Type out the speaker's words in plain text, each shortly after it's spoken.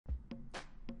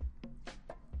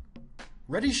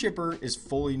ReadyShipper is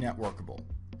fully networkable.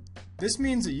 This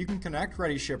means that you can connect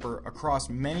ReadyShipper across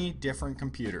many different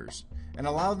computers and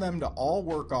allow them to all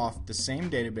work off the same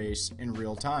database in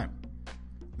real time.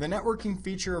 The networking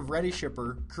feature of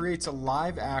ReadyShipper creates a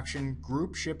live-action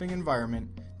group shipping environment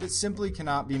that simply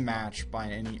cannot be matched by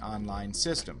any online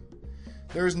system.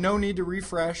 There is no need to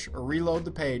refresh or reload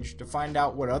the page to find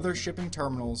out what other shipping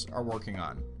terminals are working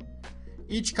on.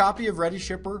 Each copy of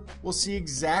ReadyShipper will see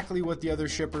exactly what the other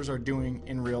shippers are doing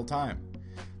in real time.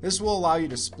 This will allow you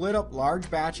to split up large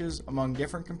batches among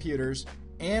different computers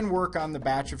and work on the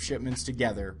batch of shipments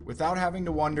together without having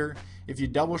to wonder if you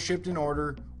double shipped an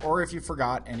order or if you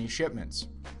forgot any shipments.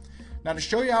 Now, to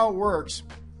show you how it works,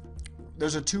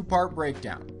 there's a two-part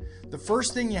breakdown. The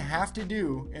first thing you have to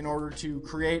do in order to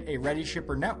create a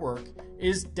ReadyShipper network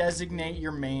is designate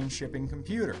your main shipping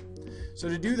computer. So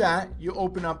to do that, you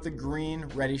open up the green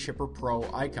ReadyShipper Pro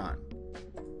icon.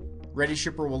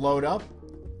 ReadyShipper will load up,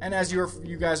 and as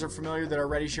you guys are familiar that are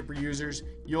ReadyShipper users,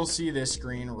 you'll see this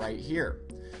screen right here.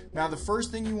 Now, the first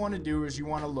thing you want to do is you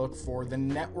want to look for the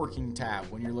networking tab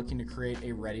when you're looking to create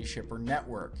a ReadyShipper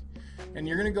network. And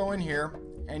you're going to go in here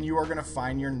and you are going to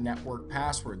find your network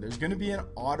password. There's going to be an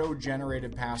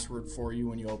auto-generated password for you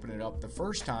when you open it up the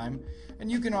first time,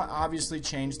 and you can obviously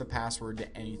change the password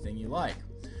to anything you like.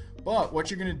 But what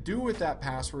you're going to do with that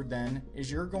password then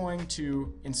is you're going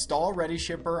to install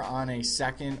ReadyShipper on a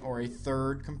second or a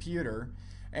third computer,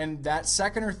 and that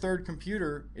second or third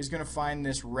computer is going to find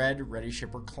this red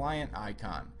ReadyShipper client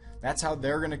icon. That's how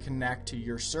they're going to connect to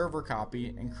your server copy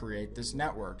and create this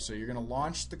network. So you're going to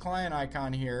launch the client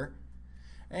icon here,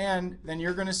 and then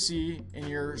you're going to see in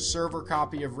your server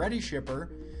copy of ReadyShipper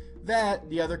that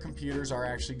the other computers are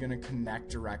actually going to connect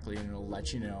directly, and it'll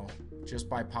let you know just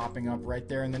by popping up right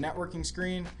there in the networking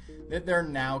screen that they're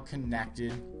now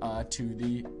connected to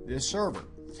the server.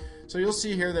 So you'll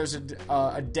see here there's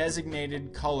a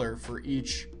designated color for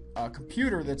each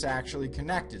computer that's actually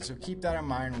connected. So keep that in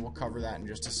mind, and we'll cover that in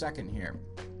just a second here.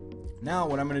 Now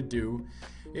what I'm going to do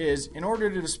is, in order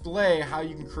to display how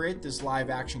you can create this live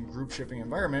action group shipping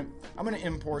environment, I'm going to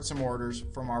import some orders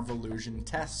from our Volusion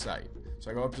test site. So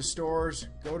I go up to Stores,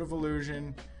 go to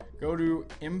Volusion, go to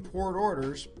Import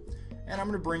Orders, and I'm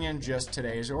going to bring in just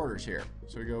today's orders here.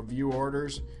 So we go View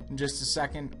Orders. In just a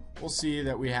second, we'll see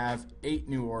that we have 8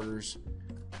 new orders.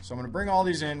 So I'm going to bring all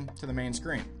these in to the main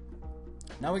screen.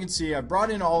 Now we can see I've brought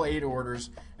in all 8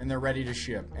 orders and they're ready to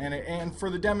ship. And for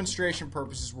the demonstration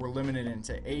purposes, we're limited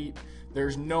into 8.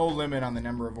 There's no limit on the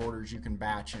number of orders you can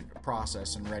batch and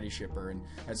process in ReadyShipper, and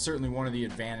that's certainly one of the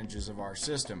advantages of our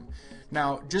system.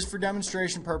 Now, just for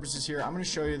demonstration purposes here, I'm going to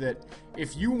show you that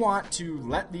if you want to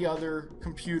let the other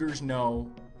computers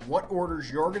know what orders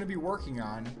you're going to be working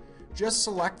on, just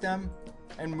select them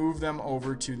and move them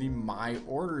over to the My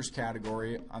Orders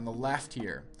category on the left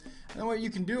here. And then what you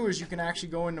can do is you can actually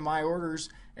go into My Orders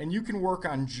and you can work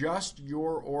on just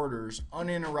your orders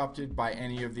uninterrupted by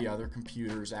any of the other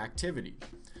computers' activity.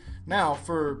 Now,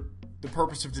 for the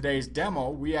purpose of today's demo,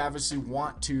 we obviously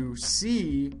want to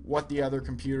see what the other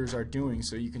computers are doing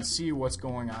so you can see what's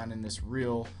going on in this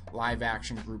real live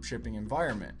action group shipping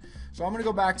environment. So I'm going to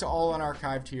go back to All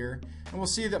Unarchived here, and we'll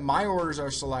see that my orders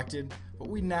are selected, but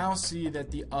we now see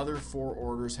that the other 4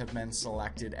 orders have been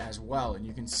selected as well, and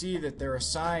you can see that they're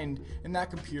assigned in that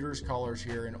computer's colors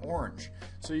here in orange.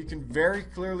 So you can very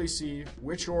clearly see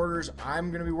which orders I'm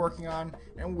going to be working on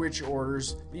and which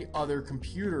orders the other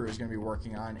computer is going to be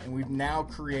working on, and we've now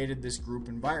created this group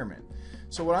environment.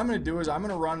 So what I'm going to do is I'm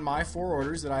going to run my 4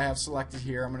 orders that I have selected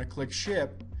here. I'm going to click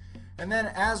Ship, and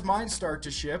then as mine start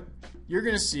to ship, you're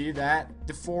going to see that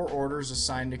the 4 orders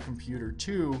assigned to computer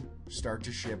 2 start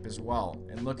to ship as well.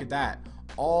 And look at that.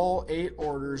 All 8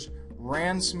 orders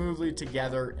ran smoothly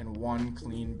together in one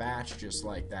clean batch just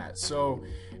like that. So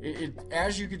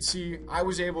as you can see, I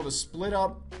was able to split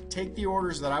up, take the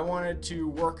orders that I wanted to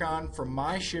work on from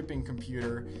my shipping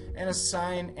computer and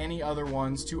assign any other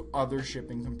ones to other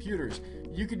shipping computers.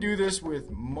 You could do this with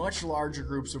much larger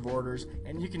groups of orders,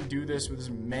 and you can do this with as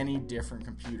many different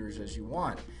computers as you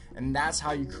want. And that's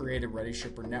how you create a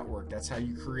ReadyShipper network. That's how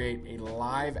you create a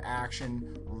live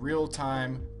action,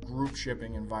 real-time group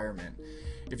shipping environment.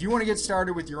 If you want to get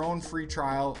started with your own free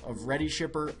trial of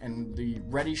ReadyShipper and the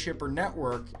ReadyShipper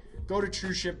network, go to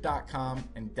TrueShip.com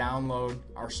and download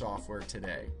our software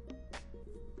today.